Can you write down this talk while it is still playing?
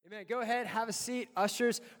Amen. Go ahead, have a seat.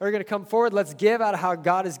 Ushers are going to come forward. Let's give out of how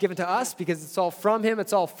God has given to us because it's all from Him.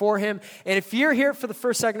 It's all for Him. And if you're here for the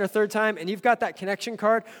first, second, or third time and you've got that connection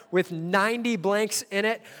card with 90 blanks in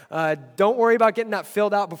it, don't worry about getting that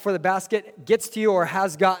filled out before the basket gets to you or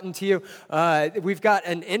has gotten to you. We've got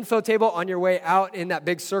an info table on your way out in that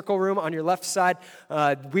big circle room on your left side.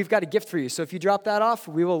 We've got a gift for you. So if you drop that off,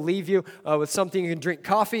 we will leave you with something you can drink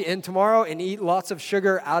coffee in tomorrow and eat lots of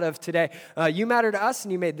sugar out of today. You matter to us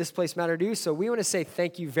and you made this place matter to you, so we want to say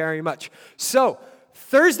thank you very much. So,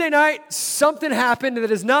 Thursday night, something happened that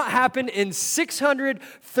has not happened in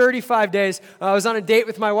 635 days. I was on a date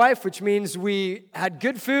with my wife, which means we had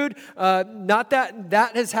good food. Not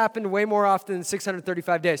that has happened way more often than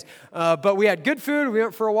 635 days. But we had good food, we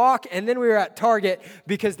went for a walk, and then we were at Target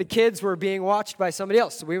because the kids were being watched by somebody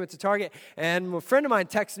else. So we went to Target, and a friend of mine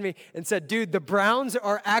texted me and said, dude, the Browns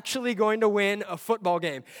are actually going to win a football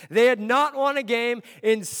game. They had not won a game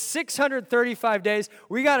in 635 days.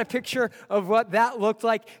 We got a picture of what that looked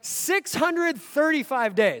like.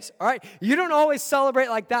 635 days, all right? You don't always celebrate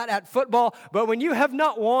like that at football, but when you have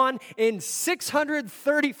not won in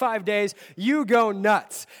 635 days, you go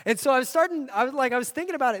nuts. And so I was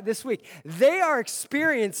thinking about it this week. They are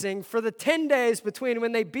experiencing for the 10 days between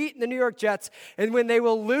when they beat the New York Jets and when they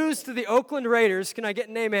will lose to the Oakland Raiders. Can I get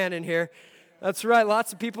an amen in here? That's right.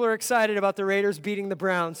 Lots of people are excited about the Raiders beating the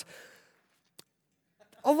Browns.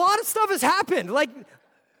 A lot of stuff has happened.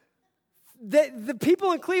 The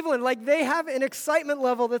people in Cleveland, they have an excitement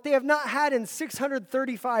level that they have not had in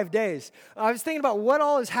 635 days. I was thinking about what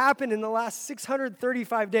all has happened in the last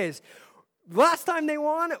 635 days. Last time they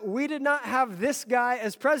won, we did not have this guy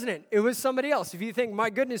as president. It was somebody else. If you think, my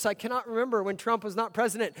goodness, I cannot remember when Trump was not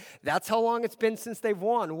president. That's how long it's been since they've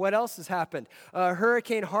won. What else has happened?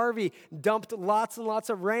 Hurricane Harvey dumped lots and lots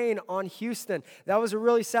of rain on Houston. That was a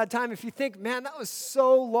really sad time. If you think, man, that was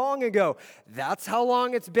so long ago. That's how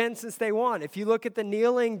long it's been since they won. If you look at the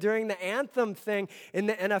kneeling during the anthem thing in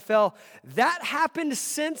the NFL, that happened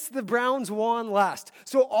since the Browns won last.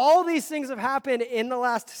 So all these things have happened in the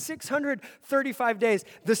last 635 days,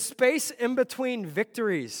 the space in between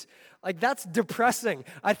victories. That's depressing.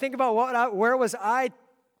 I think about where was I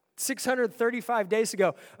 635 days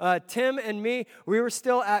ago. Tim and me, we were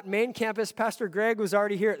still at main campus. Pastor Greg was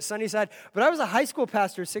already here at Sunnyside, but I was a high school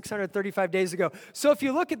pastor 635 days ago. So if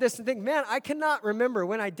you look at this and think, man, I cannot remember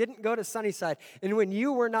when I didn't go to Sunnyside and when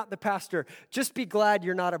you were not the pastor, just be glad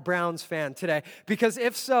you're not a Browns fan today, because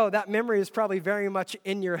if so, that memory is probably very much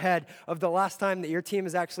in your head of the last time that your team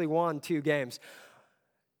has actually won 2 games.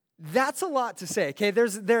 That's a lot to say, okay?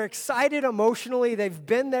 They're excited emotionally. They've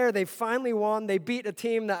been there. They've finally won. They beat a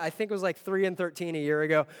team that I think was 3-13 a year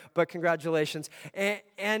ago, but congratulations.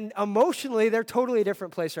 And emotionally, they're totally a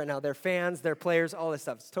different place right now. They're fans, they're players, all this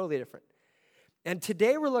stuff. It's totally different. And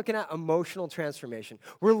today we're looking at emotional transformation.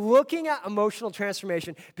 We're looking at emotional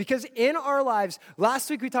transformation because in our lives, last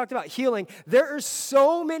week we talked about healing. There are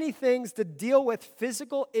so many things to deal with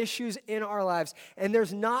physical issues in our lives, and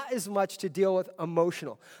there's not as much to deal with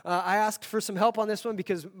emotional. I asked for some help on this one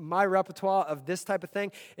because my repertoire of this type of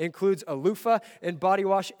thing includes a loofah and body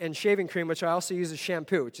wash and shaving cream, which I also use as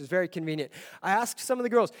shampoo, which is very convenient. I asked some of the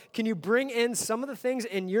girls, can you bring in some of the things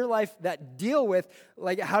in your life that deal with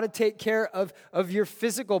how to take care of your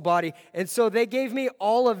physical body? And so they gave me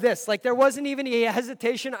all of this. There wasn't even a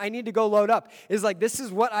hesitation, I need to go load up. It's this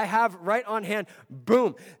is what I have right on hand.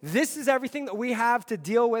 Boom. This is everything that we have to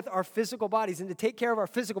deal with our physical bodies and to take care of our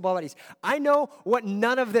physical bodies. I know what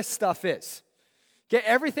none of this stuff is. Okay,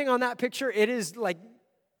 everything on that picture, it is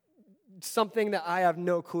something that I have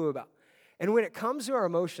no clue about. And when it comes to our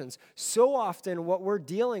emotions, so often what we're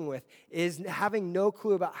dealing with is having no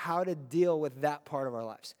clue about how to deal with that part of our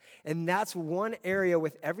lives. And that's one area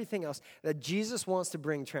with everything else that Jesus wants to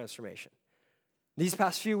bring transformation. These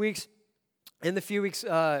past few weeks, in the few weeks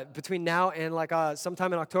between now and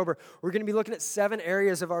sometime in October, we're going to be looking at 7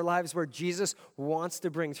 areas of our lives where Jesus wants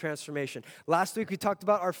to bring transformation. Last week we talked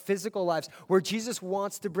about our physical lives where Jesus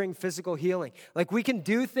wants to bring physical healing. We can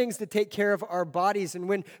do things to take care of our bodies. And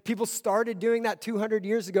when people started doing that 200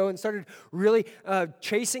 years ago and started really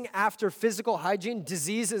chasing after physical hygiene,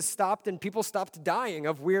 diseases stopped and people stopped dying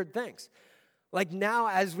of weird things. Now,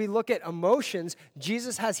 as we look at emotions,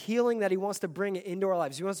 Jesus has healing that He wants to bring into our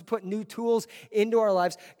lives. He wants to put new tools into our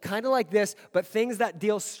lives, kind of like this, but things that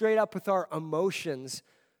deal straight up with our emotions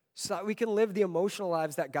so that we can live the emotional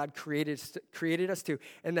lives that God created us to,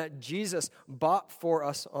 and that Jesus bought for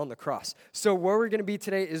us on the cross. So where we're going to be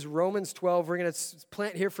today is Romans 12. We're going to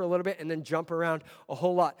plant here for a little bit and then jump around a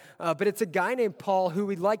whole lot. But it's a guy named Paul who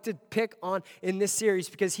we'd like to pick on in this series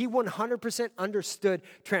because he 100% understood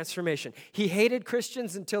transformation. He hated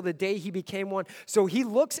Christians until the day he became one. So he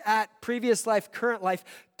looks at previous life, current life,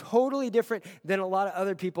 totally different than a lot of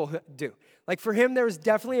other people do. Like for him, there was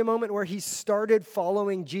definitely a moment where he started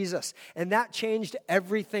following Jesus, and that changed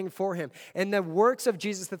everything for him. And the works of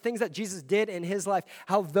Jesus, the things that Jesus did in his life,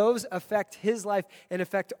 how those affect his life and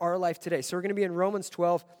affect our life today. So we're going to be in Romans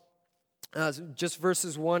 12, just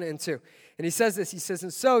verses 1 and 2. And he says this, he says,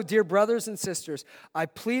 "And so, dear brothers and sisters, I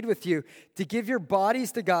plead with you to give your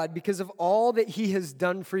bodies to God because of all that he has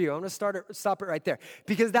done for you." I'm going to stop it right there.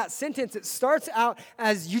 Because that sentence, it starts out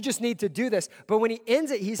as you just need to do this. But when he ends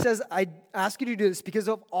it, he says, I ask you to do this because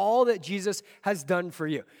of all that Jesus has done for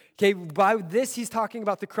you. Okay, by this, he's talking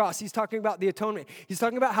about the cross. He's talking about the atonement. He's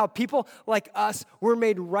talking about how people like us were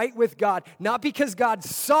made right with God, not because God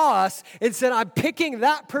saw us and said, I'm picking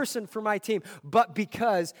that person for my team, but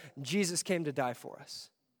because Jesus came to die for us.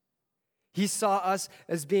 He saw us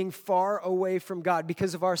as being far away from God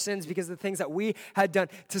because of our sins, because of the things that we had done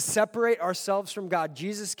to separate ourselves from God.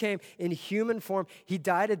 Jesus came in human form. He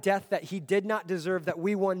died a death that he did not deserve, that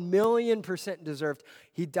we 1,000,000% deserved.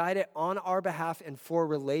 He died it on our behalf and for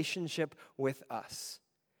relationship with us.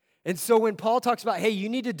 And so when Paul talks about, hey, you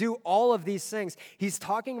need to do all of these things, he's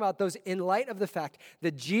talking about those in light of the fact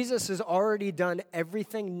that Jesus has already done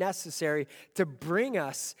everything necessary to bring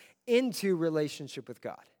us into relationship with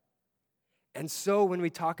God. And so when we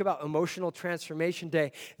talk about Emotional Transformation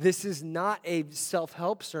Day, this is not a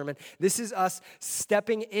self-help sermon. This is us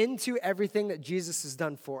stepping into everything that Jesus has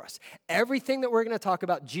done for us. Everything that we're going to talk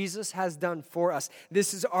about, Jesus has done for us.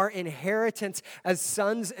 This is our inheritance as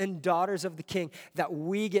sons and daughters of the King that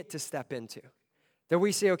we get to step into. That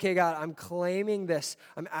we say, okay, God, I'm claiming this.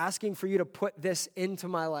 I'm asking for you to put this into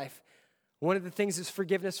my life. One of the things is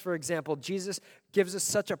forgiveness, for example. Jesus gives us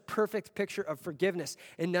such a perfect picture of forgiveness.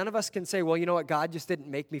 And none of us can say, well, you know what, God just didn't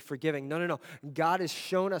make me forgiving. No. God has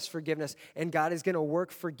shown us forgiveness, and God is going to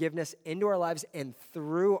work forgiveness into our lives and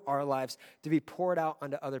through our lives to be poured out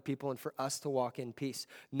onto other people and for us to walk in peace.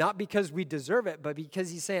 Not because we deserve it, but because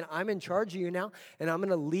he's saying, I'm in charge of you now, and I'm going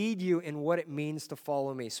to lead you in what it means to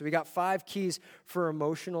follow me. So we got 5 keys for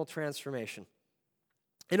emotional transformation.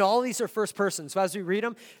 And all of these are first person. So as we read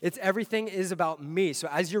them, everything is about me. So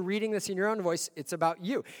as you're reading this in your own voice, it's about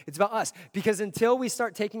you. It's about us. Because until we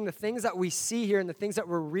start taking the things that we see here and the things that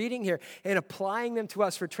we're reading here and applying them to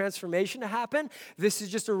us for transformation to happen, this is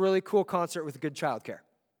just a really cool concert with good childcare.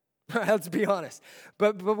 Let's be honest.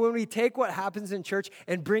 But when we take what happens in church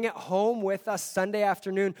and bring it home with us Sunday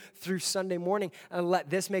afternoon through Sunday morning and let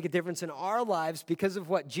this make a difference in our lives because of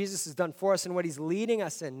what Jesus has done for us and what he's leading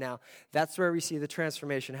us in now, that's where we see the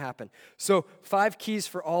transformation happen. So 5 keys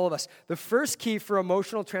for all of us. The first key for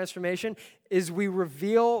emotional transformation is we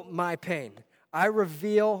reveal my pain. I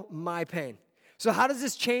reveal my pain. So how does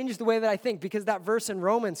this change the way that I think? Because that verse in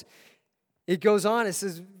Romans, it goes on, it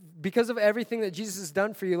says, because of everything that Jesus has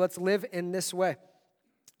done for you, let's live in this way.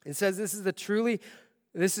 It says this is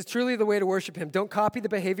truly the way to worship him. Don't copy the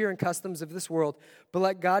behavior and customs of this world, but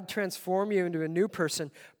let God transform you into a new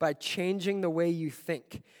person by changing the way you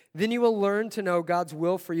think. Then you will learn to know God's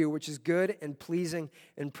will for you, which is good and pleasing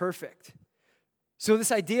and perfect. So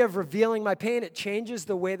this idea of revealing my pain, it changes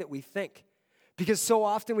the way that we think. Because so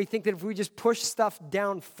often we think that if we just push stuff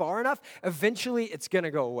down far enough, eventually it's going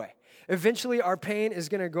to go away. Eventually our pain is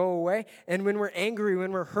going to go away. And when we're angry,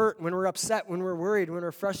 when we're hurt, when we're upset, when we're worried, when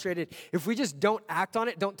we're frustrated, if we just don't act on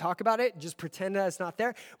it, don't talk about it, just pretend that it's not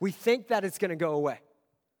there, we think that it's going to go away.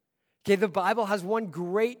 Okay, the Bible has one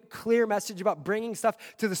great, clear message about bringing stuff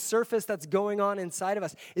to the surface that's going on inside of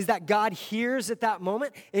us, is that God hears at that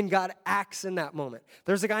moment and God acts in that moment.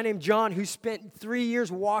 There's a guy named John who spent 3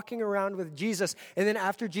 years walking around with Jesus, and then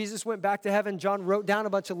after Jesus went back to heaven, John wrote down a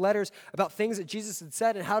bunch of letters about things that Jesus had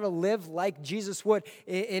said and how to live like Jesus would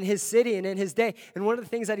in his city and in his day. And one of the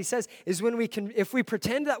things that he says is if we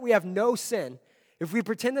pretend that we have no sin, if we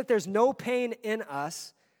pretend that there's no pain in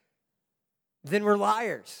us, then we're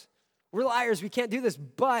liars. We're liars. We can't do this.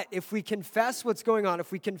 But if we confess what's going on,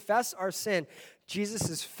 if we confess our sin, Jesus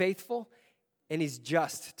is faithful and he's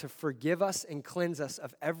just to forgive us and cleanse us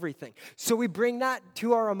of everything. So we bring that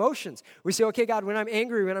to our emotions. We say, okay, God, when I'm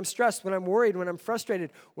angry, when I'm stressed, when I'm worried, when I'm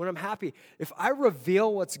frustrated, when I'm happy, if I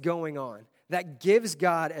reveal what's going on, that gives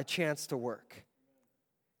God a chance to work.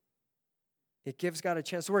 It gives God a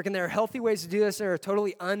chance to work. And there are healthy ways to do this. There are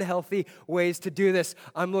totally unhealthy ways to do this.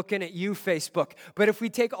 I'm looking at you, Facebook. But if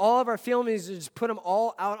we take all of our feelings and just put them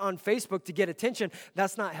all out on Facebook to get attention,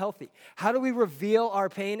 that's not healthy. How do we reveal our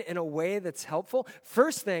pain in a way that's helpful?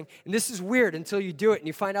 First thing, and this is weird until you do it and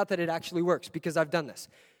you find out that it actually works, because I've done this.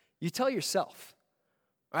 You tell yourself.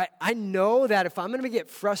 Right? I know that if I'm going to get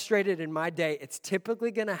frustrated in my day, it's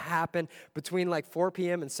typically going to happen between like 4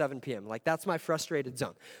 p.m. and 7 p.m. Like that's my frustrated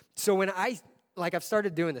zone. So when I've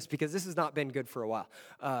started doing this because this has not been good for a while.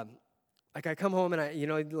 Like I come home and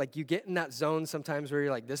you get in that zone sometimes where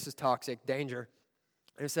you're like, this is toxic, danger.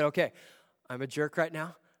 And I said, okay, I'm a jerk right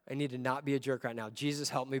now. I need to not be a jerk right now. Jesus,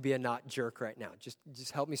 help me be a not jerk right now.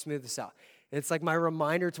 Just help me smooth this out. And it's like my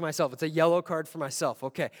reminder to myself. It's a yellow card for myself.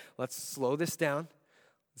 Okay, let's slow this down.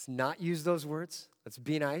 Let's not use those words. Let's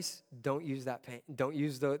be nice. Don't use that pain. Don't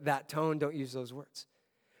use that tone. Don't use those words.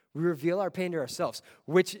 We reveal our pain to ourselves,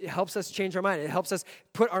 which helps us change our mind. It helps us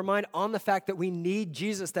put our mind on the fact that we need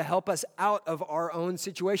Jesus to help us out of our own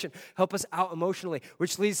situation, help us out emotionally,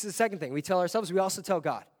 which leads to the second thing. We tell ourselves, we also tell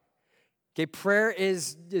God. Okay, prayer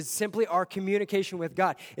is simply our communication with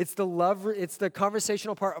God. It's the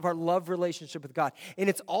conversational part of our love relationship with God. And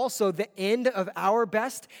it's also the end of our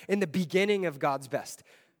best and the beginning of God's best.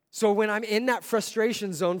 So when I'm in that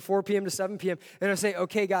frustration zone, 4 p.m. to 7 p.m., and I say,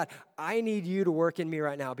 okay, God, I need you to work in me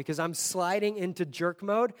right now because I'm sliding into jerk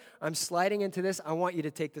mode. I'm sliding into this. I want you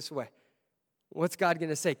to take this away. What's God going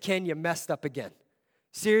to say? Ken, you messed up again.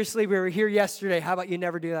 Seriously, we were here yesterday. How about you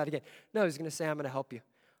never do that again? No, he's going to say, I'm going to help you.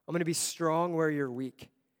 I'm going to be strong where you're weak.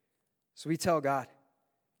 So we tell God.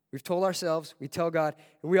 We've told ourselves, we tell God,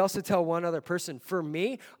 and we also tell one other person. For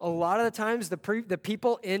me, a lot of the times, the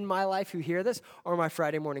people in my life who hear this are my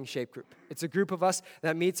Friday morning shape group. It's a group of us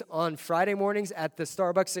that meets on Friday mornings at the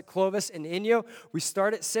Starbucks at Clovis in Inyo. We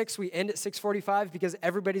start at 6, we end at 6:45 because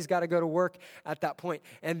everybody's got to go to work at that point.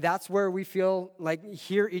 And that's where we feel like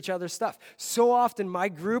hear each other's stuff. So often, my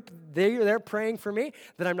group, they're praying for me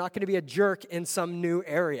that I'm not going to be a jerk in some new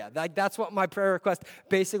area. Like that's what my prayer request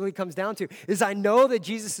basically comes down to, is I know that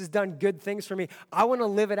Jesus has done good things for me. I want to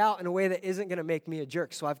live it out in a way that isn't going to make me a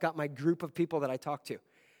jerk. So I've got my group of people that I talk to.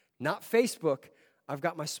 Not Facebook. I've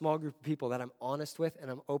got my small group of people that I'm honest with and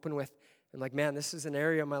I'm open with. And like, man, this is an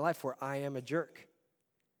area of my life where I am a jerk.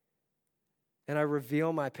 And I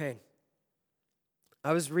reveal my pain.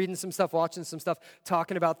 I was reading some stuff, watching some stuff,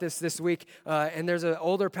 talking about this week, and there's an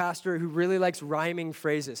older pastor who really likes rhyming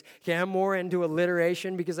phrases. Okay, I'm more into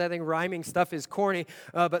alliteration because I think rhyming stuff is corny,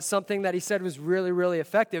 but something that he said was really, really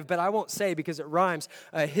effective, but I won't say because it rhymes.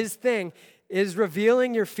 His thing is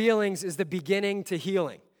revealing your feelings is the beginning to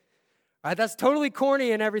healing. All right, that's totally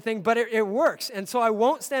corny and everything, but it works. And so I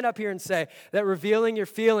won't stand up here and say that revealing your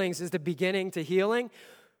feelings is the beginning to healing.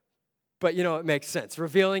 But, it makes sense.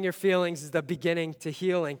 Revealing your feelings is the beginning to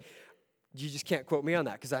healing. You just can't quote me on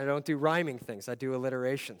that because I don't do rhyming things. I do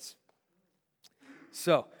alliterations.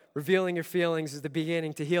 So, revealing your feelings is the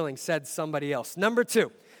beginning to healing, said somebody else. Number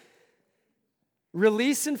 2,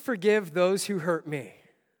 release and forgive those who hurt me.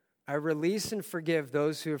 I release and forgive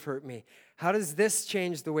those who have hurt me. How does this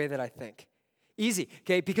change the way that I think? Easy,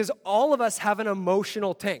 okay? Because all of us have an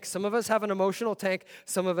emotional tank. Some of us have an emotional tank.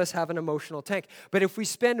 Some of us have an emotional tank. But if we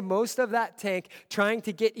spend most of that tank trying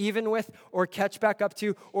to get even with or catch back up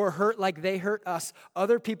to or hurt like they hurt us,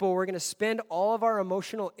 other people, we're going to spend all of our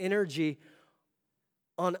emotional energy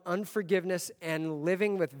on unforgiveness and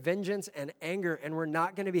living with vengeance and anger, and we're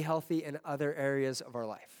not going to be healthy in other areas of our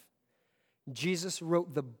life. Jesus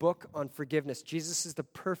wrote the book on forgiveness. Jesus is the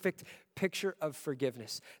perfect picture of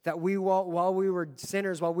forgiveness. That while we were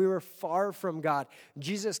sinners, while we were far from God,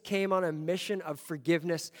 Jesus came on a mission of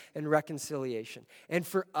forgiveness and reconciliation. And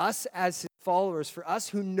for us as his followers, for us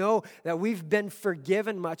who know that we've been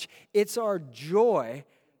forgiven much, it's our joy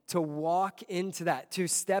to walk into that, to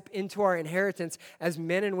step into our inheritance as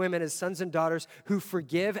men and women, as sons and daughters who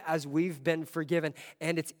forgive as we've been forgiven.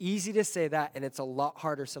 And it's easy to say that, and it's a lot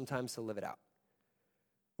harder sometimes to live it out.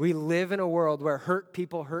 We live in a world where hurt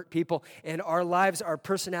people, and our lives, our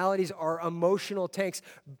personalities, our emotional tanks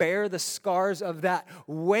bear the scars of that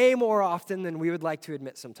way more often than we would like to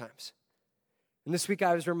admit sometimes. And this week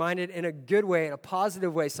I was reminded in a good way, in a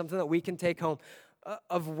positive way, something that we can take home,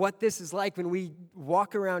 of what this is like when we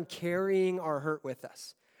walk around carrying our hurt with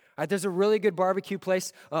us. All right, there's a really good barbecue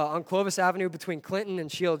place on Clovis Avenue between Clinton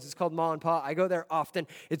and Shields. It's called Ma and Pa. I go there often.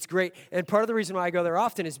 It's great. And part of the reason why I go there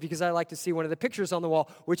often is because I like to see one of the pictures on the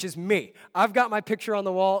wall, which is me. I've got my picture on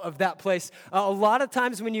the wall of that place. A lot of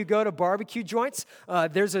times when you go to barbecue joints,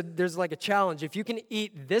 there's like a challenge. If you can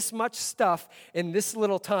eat this much stuff in this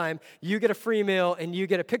little time, you get a free meal and you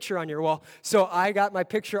get a picture on your wall. So I got my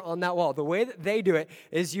picture on that wall. The way that they do it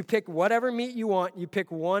is you pick whatever meat you want. You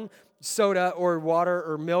pick one soda or water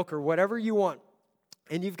or milk or whatever you want.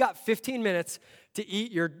 And you've got 15 minutes to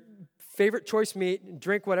eat your favorite choice meat and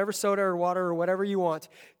drink whatever soda or water or whatever you want,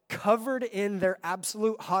 covered in their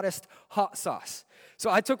absolute hottest hot sauce. So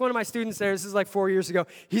I took one of my students there. This is like 4 years ago.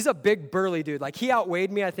 He's a big burly dude. Like he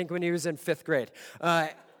outweighed me, I think, when he was in 5th grade.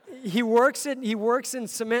 He works in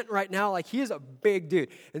cement right now. Like he is a big dude.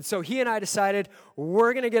 And so he and I decided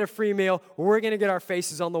we're going to get a free meal. We're going to get our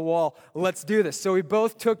faces on the wall. Let's do this. So we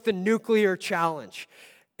both took the nuclear challenge.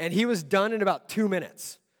 And he was done in about 2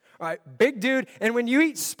 minutes. All right, big dude. And when you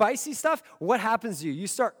eat spicy stuff, what happens to you? You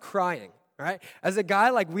start crying. All right. As a guy,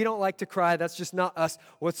 like we don't like to cry. That's just not us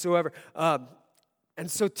whatsoever.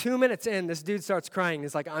 And so 2 minutes in, this dude starts crying.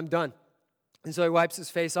 He's like, I'm done. And so he wipes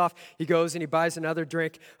his face off. He goes and he buys another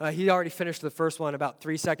drink. He already finished the first one about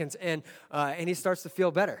 3 seconds in, and he starts to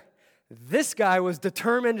feel better. This guy was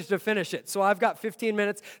determined to finish it. So I've got 15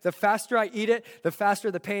 minutes. The faster I eat it, the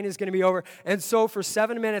faster the pain is going to be over. And so for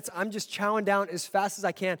 7 minutes, I'm just chowing down as fast as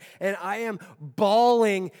I can. And I am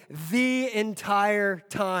bawling the entire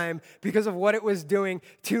time because of what it was doing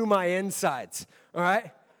to my insides. All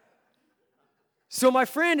right? So my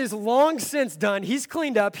friend is long since done. He's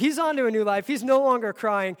cleaned up. He's on to a new life. He's no longer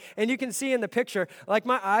crying. And you can see in the picture, like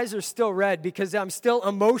my eyes are still red because I'm still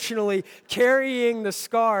emotionally carrying the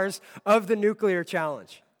scars of the nuclear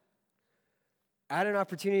challenge. I had an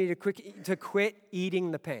opportunity to quit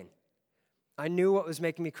eating the pain. I knew what was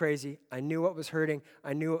making me crazy. I knew what was hurting.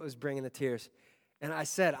 I knew what was bringing the tears. And I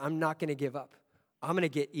said, I'm not going to give up. I'm going to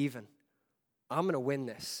get even. I'm going to win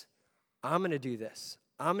this. I'm going to do this.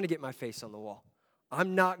 I'm going to get my face on the wall.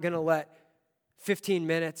 I'm not going to let 15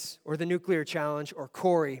 minutes or the nuclear challenge or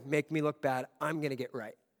Corey make me look bad. I'm going to get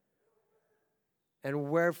right. And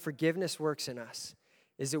where forgiveness works in us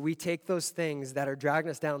is that we take those things that are dragging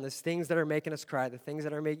us down, those things that are making us cry, the things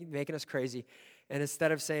that are making us crazy, and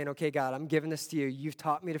instead of saying, okay, God, I'm giving this to you. You've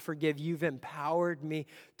taught me to forgive. You've empowered me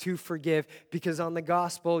to forgive because on the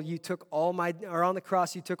gospel, on the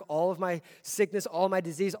cross, you took all of my sickness, all my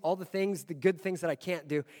disease, all the things, the good things that I can't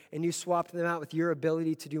do, and you swapped them out with your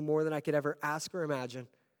ability to do more than I could ever ask or imagine.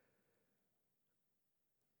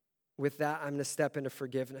 With that, I'm going to step into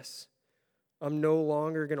forgiveness. I'm no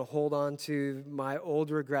longer going to hold on to my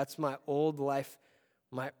old regrets, my old life,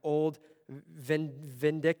 my old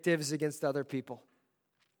vindictives against other people.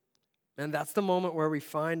 And that's the moment where we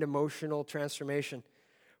find emotional transformation,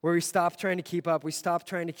 where we stop trying to keep up, we stop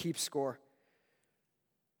trying to keep score.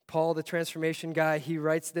 Paul, the transformation guy, he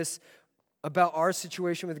writes this about our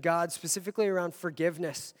situation with God, specifically around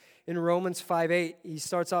forgiveness. In Romans 5:8, he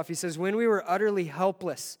starts off, he says, when we were utterly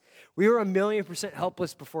helpless, we were 1,000,000%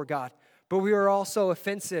 helpless before God, but we were also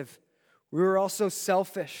offensive. We were also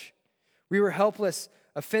selfish. We were helpless,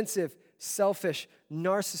 offensive, selfish,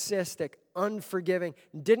 narcissistic, unforgiving,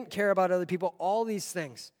 didn't care about other people, all these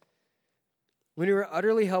things. When we were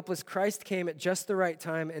utterly helpless, Christ came at just the right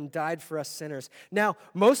time and died for us sinners. Now,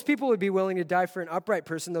 most people would be willing to die for an upright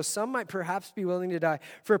person, though some might perhaps be willing to die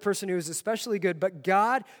for a person who is especially good. But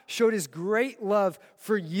God showed his great love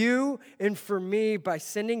for you and for me by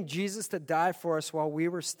sending Jesus to die for us while we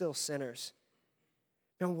were still sinners.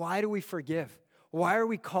 Now, why do we forgive? Why are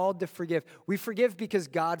we called to forgive? We forgive because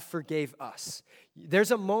God forgave us.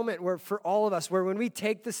 There's a moment where, for all of us, where when we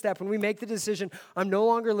take the step, when we make the decision, I'm no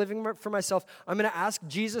longer living for myself, I'm going to ask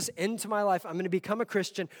Jesus into my life, I'm going to become a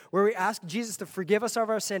Christian, where we ask Jesus to forgive us of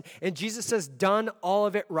our sin, and Jesus says, done, all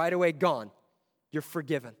of it, right away, gone. You're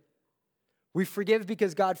forgiven. We forgive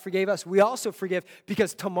because God forgave us. We also forgive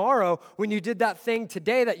because tomorrow, when you did that thing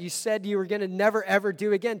today that you said you were going to never, ever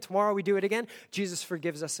do again, tomorrow we do it again, Jesus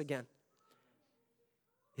forgives us again.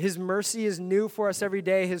 His mercy is new for us every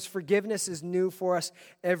day. His forgiveness is new for us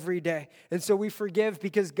every day. And so we forgive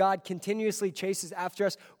because God continuously chases after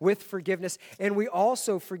us with forgiveness. And we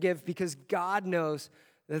also forgive because God knows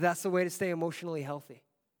that that's the way to stay emotionally healthy.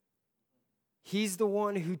 He's the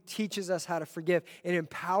one who teaches us how to forgive and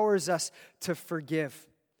empowers us to forgive.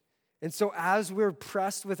 And so as we're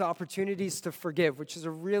pressed with opportunities to forgive, which is a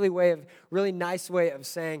really nice way of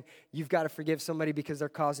saying you've got to forgive somebody because they're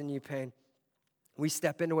causing you pain, we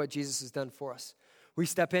step into what Jesus has done for us. We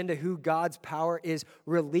step into who God's power is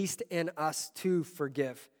released in us to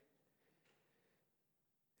forgive.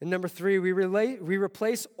 And number 3, we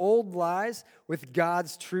replace old lies with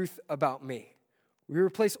God's truth about me. We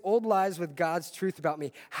replace old lies with God's truth about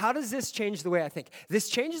me. How does this change the way I think? This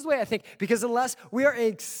changes the way I think because unless we are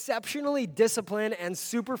exceptionally disciplined and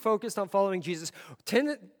super focused on following Jesus,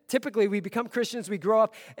 typically we become Christians, we grow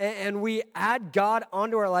up, and we add God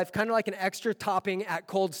onto our life, kind of like an extra topping at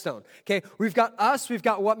Cold Stone. Okay, we've got us, we've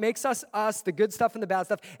got what makes us us, the good stuff and the bad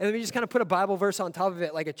stuff, and then we just kind of put a Bible verse on top of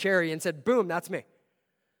it like a cherry and said, boom, that's me.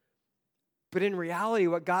 But in reality,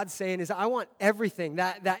 what God's saying is, I want everything,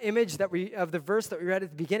 that image of the verse that we read at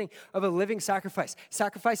the beginning of a living sacrifice.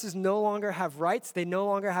 Sacrifices no longer have rights. They no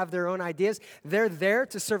longer have their own ideas. They're there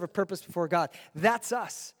to serve a purpose before God. That's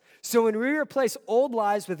us. So when we replace old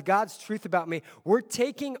lies with God's truth about me, we're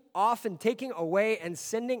taking off and taking away and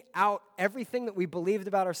sending out everything that we believed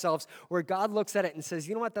about ourselves, where God looks at it and says,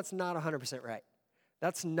 you know what, that's not 100% right.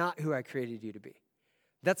 That's not who I created you to be.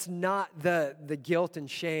 That's not the guilt and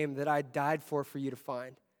shame that I died for you to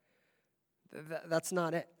find. That's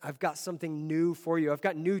not it. I've got something new for you. I've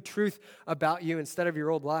got new truth about you instead of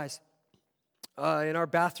your old lies. In our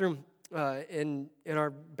bathroom, in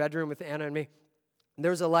our bedroom with Anna and me, there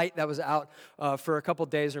was a light that was out for a couple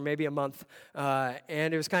days or maybe a month,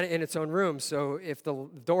 and it was kind of in its own room, so if the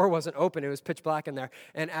door wasn't open, it was pitch black in there.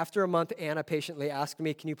 And after a month, Anna patiently asked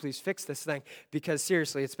me, can you please fix this thing? Because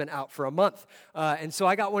seriously, it's been out for a month. And so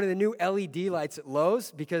I got one of the new LED lights at Lowe's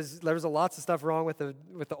because there was lots of stuff wrong with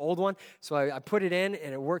the old one. So I put it in,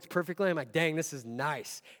 and it worked perfectly. I'm like, dang, this is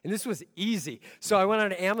nice. And this was easy. So I went on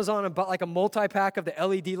to Amazon and bought like a multi-pack of the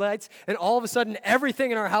LED lights, and all of a sudden, everything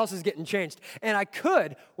in our house is getting changed. And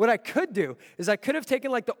what I could do is I could have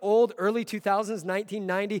taken like the old early 2000s,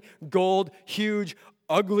 1990 gold, huge,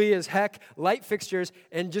 ugly as heck light fixtures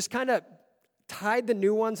and just kind of tied the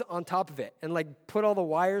new ones on top of it and like put all the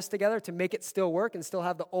wires together to make it still work and still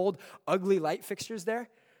have the old ugly light fixtures there.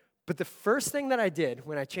 But the first thing that I did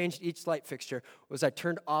when I changed each light fixture was I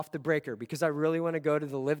turned off the breaker because I really want to go to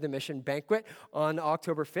the Live the Mission banquet on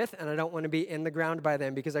October 5th, and I don't want to be in the ground by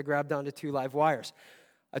then because I grabbed onto 2 live wires.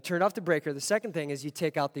 I turned off the breaker. The second thing is you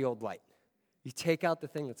take out the old light. You take out the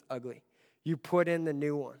thing that's ugly. You put in the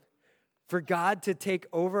new one. For God to take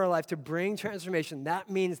over our life, to bring transformation, that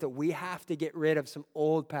means that we have to get rid of some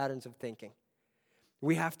old patterns of thinking.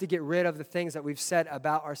 We have to get rid of the things that we've said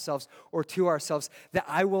about ourselves or to ourselves, that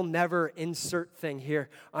I will never insert thing here.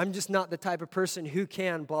 I'm just not the type of person who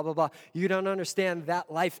can, blah, blah, blah. You don't understand that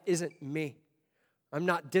life isn't me. I'm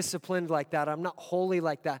not disciplined like that. I'm not holy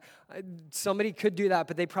like that. Somebody could do that,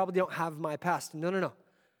 but they probably don't have my past. No.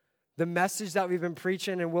 The message that we've been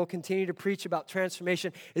preaching and will continue to preach about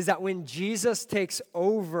transformation is that when Jesus takes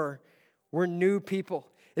over, we're new people.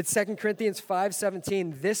 It's 2 Corinthians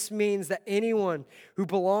 5:17. This means that anyone who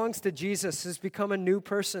belongs to Jesus has become a new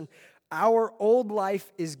person. Our old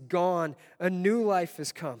life is gone. A new life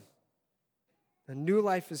has come. A new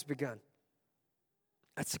life has begun.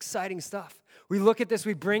 That's exciting stuff. We look at this,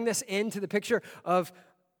 we bring this into the picture of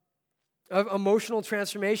emotional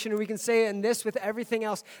transformation, and we can say in this with everything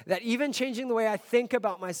else, that even changing the way I think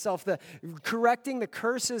about myself, correcting the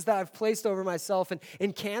curses that I've placed over myself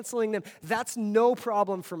and canceling them, that's no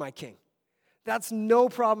problem for my King. That's no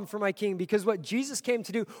problem for my King, because what Jesus came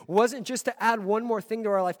to do wasn't just to add one more thing to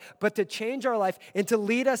our life, but to change our life and to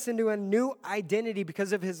lead us into a new identity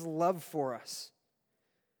because of his love for us.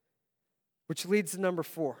 Which leads to number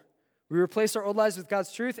 4. We replace our old lives with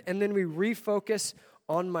God's truth, and then we refocus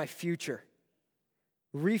on my future.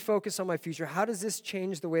 Refocus on my future. How does this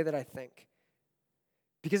change the way that I think?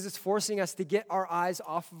 Because it's forcing us to get our eyes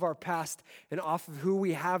off of our past and off of who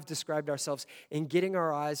we have described ourselves and getting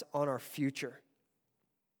our eyes on our future.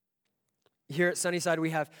 Here at Sunnyside, we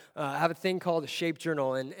have a thing called a Shape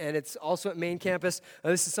Journal, and it's also at main campus.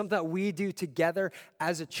 This is something that we do together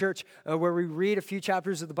as a church, where we read a few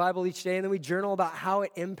chapters of the Bible each day, and then we journal about how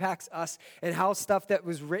it impacts us and how stuff that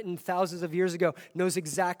was written thousands of years ago knows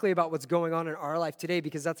exactly about what's going on in our life today,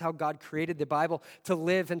 because that's how God created the Bible to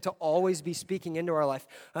live and to always be speaking into our life.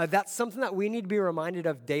 That's something that we need to be reminded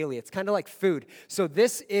of daily. It's kind of like food. So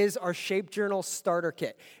this is our Shape Journal starter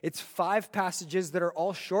kit. It's 5 passages that are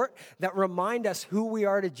all short that remind us who we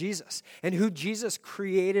are to Jesus and who Jesus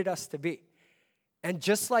created us to be. And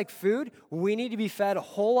just like food, we need to be fed a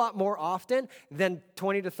whole lot more often than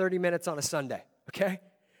 20 to 30 minutes on a Sunday, okay?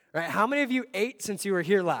 All right, how many of you ate since you were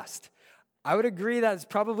here last? I would agree that it's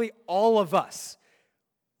probably all of us.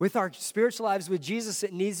 With our spiritual lives with Jesus,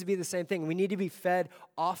 it needs to be the same thing. We need to be fed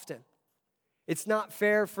often. It's not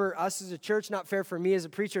fair for us as a church, not fair for me as a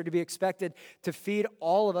preacher to be expected to feed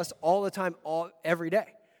all of us all the time, every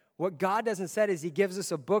day. What God doesn't say is he gives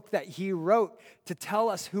us a book that he wrote to tell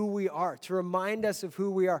us who we are, to remind us of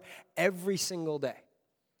who we are every single day.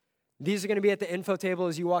 These are going to be at the info table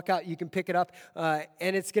as you walk out. You can pick it up,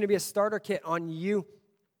 and it's going to be a starter kit on you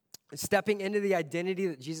stepping into the identity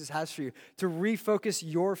that Jesus has for you, to refocus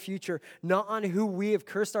your future, not on who we have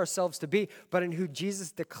cursed ourselves to be, but on who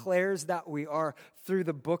Jesus declares that we are through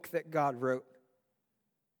the book that God wrote.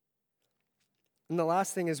 And the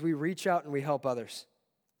last thing is we reach out and we help others.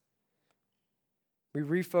 We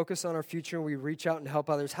refocus on our future and we reach out and help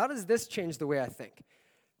others. How does this change the way I think?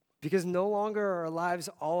 Because no longer are our lives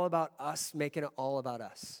all about us, making it all about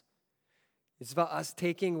us. It's about us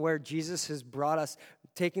taking where Jesus has brought us,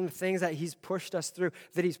 taking the things that he's pushed us through,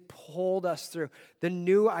 that he's pulled us through, the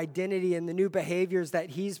new identity and the new behaviors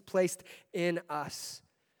that he's placed in us,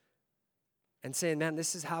 and saying, man,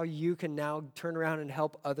 this is how you can now turn around and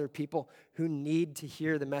help other people who need to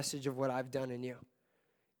hear the message of what I've done in you.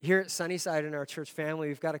 Here at Sunnyside in our church family,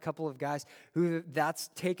 we've got a couple of guys who that's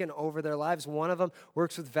taken over their lives. One of them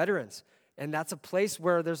works with veterans, and that's a place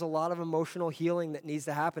where there's a lot of emotional healing that needs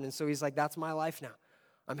to happen. And so he's like, that's my life now.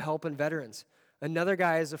 I'm helping veterans. Another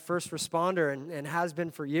guy is a first responder and has been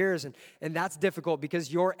for years, and that's difficult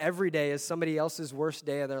because your every day is somebody else's worst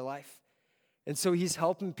day of their life. And so he's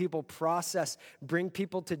helping people process, bring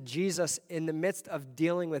people to Jesus in the midst of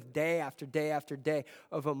dealing with day after day after day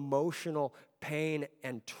of emotional pain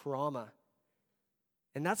and trauma.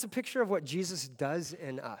 And that's a picture of what Jesus does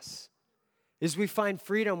in us. Is we find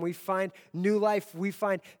freedom, we find new life, we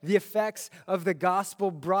find the effects of the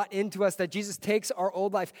gospel brought into us, that Jesus takes our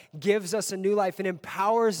old life, gives us a new life, and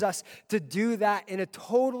empowers us to do that in a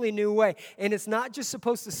totally new way. And it's not just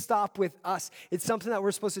supposed to stop with us. It's something that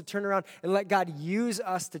we're supposed to turn around and let God use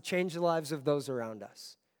us to change the lives of those around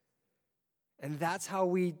us. And that's how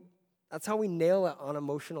we nail it on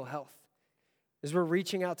emotional health, is we're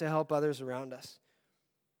reaching out to help others around us.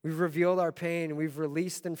 We've revealed our pain, we've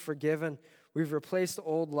released and forgiven. We've replaced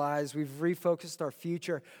old lies. We've refocused our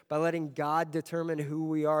future by letting God determine who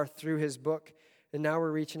we are through his book. And now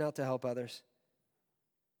we're reaching out to help others.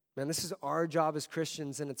 Man, this is our job as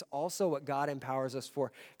Christians, and it's also what God empowers us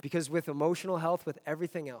for. Because with emotional health, with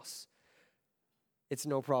everything else, it's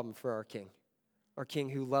no problem for our King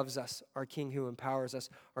who loves us, our King who empowers us,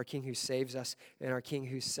 our King who saves us, and our King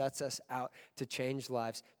who sets us out to change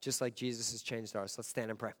lives, just like Jesus has changed ours. Let's stand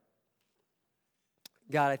and pray.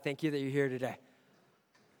 God, I thank you that you're here today.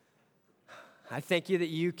 I thank you that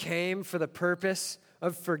you came for the purpose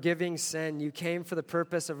of forgiving sin. You came for the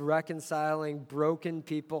purpose of reconciling broken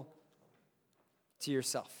people to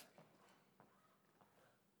yourself.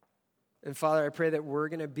 And Father, I pray that we're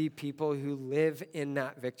going to be people who live in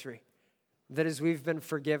that victory. That as we've been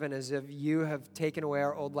forgiven, as if you have taken away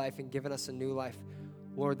our old life and given us a new life,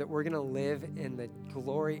 Lord, that we're going to live in the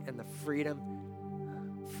glory and the freedom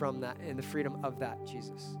from that, in the freedom of that,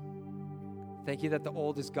 Jesus. Thank you that the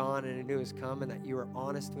old is gone and a new has come, and that you were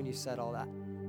honest when you said all that.